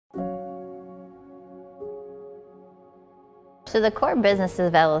So the core business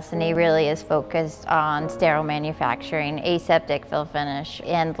of LSNE really is focused on sterile manufacturing, aseptic fill finish,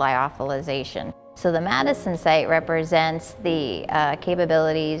 and lyophilization. So the Madison site represents the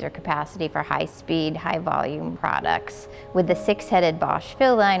capabilities or capacity for high-speed, high-volume products. With the 6-headed Bosch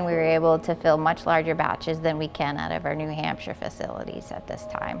fill line, we were able to fill much larger batches than we can out of our New Hampshire facilities at this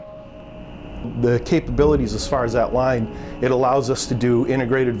time. The capabilities as far as that line, it allows us to do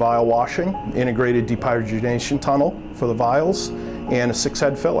integrated vial washing, integrated dehydrogenation tunnel for the vials, and a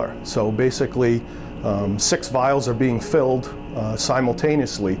 6-head filler. So basically, 6 vials are being filled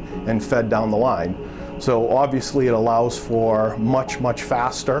simultaneously and fed down the line. So obviously it allows for much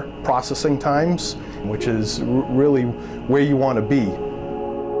faster processing times, which is really where you want to be.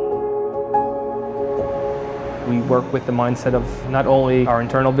 We work with the mindset of not only our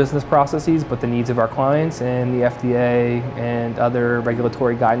internal business processes, but the needs of our clients and the FDA and other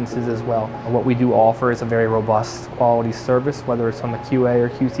regulatory guidances as well. What we do offer is a very robust quality service, whether it's on the QA or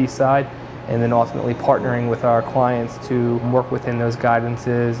QC side, and then ultimately partnering with our clients to work within those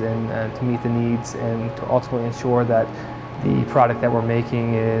guidances and to meet the needs and to ultimately ensure that the product that we're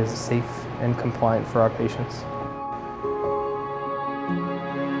making is safe and compliant for our patients.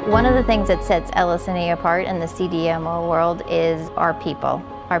 One of the things that sets LSNE apart in the CDMO world is our people.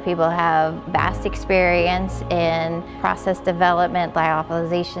 Our people have vast experience in process development,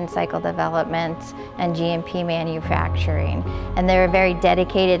 lyophilization cycle development, and GMP manufacturing. And they're a very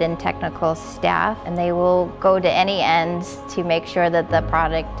dedicated and technical staff, and they will go to any ends to make sure that the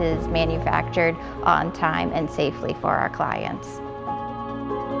product is manufactured on time and safely for our clients.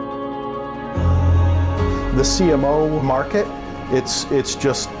 The CMO market, it's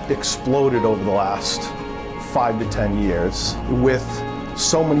just exploded over the last 5 to 10 years with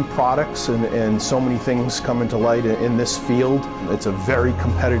so many products and so many things coming to light in this field. It's a very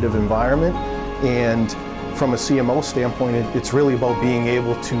competitive environment, and from a CMO standpoint, it's really about being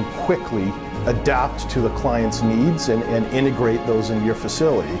able to quickly adapt to the client's needs and integrate those into your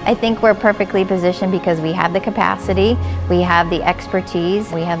facility. I think we're perfectly positioned because we have the capacity, we have the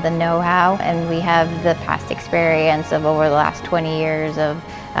expertise, we have the know-how, and we have the past experience of over the last 20 years of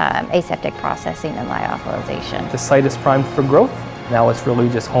aseptic processing and lyophilization. The site is primed for growth. Now it's really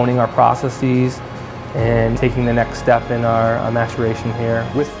just honing our processes and taking the next step in our maturation here.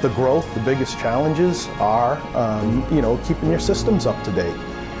 With the growth, the biggest challenges are keeping your systems up to date.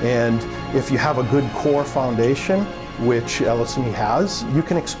 And if you have a good core foundation, which LSNE has, you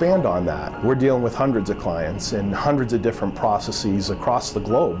can expand on that. We're dealing with hundreds of clients and hundreds of different processes across the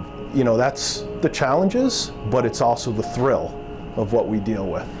globe. You know, that's the challenges, but it's also the thrill of what we deal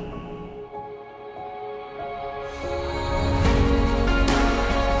with.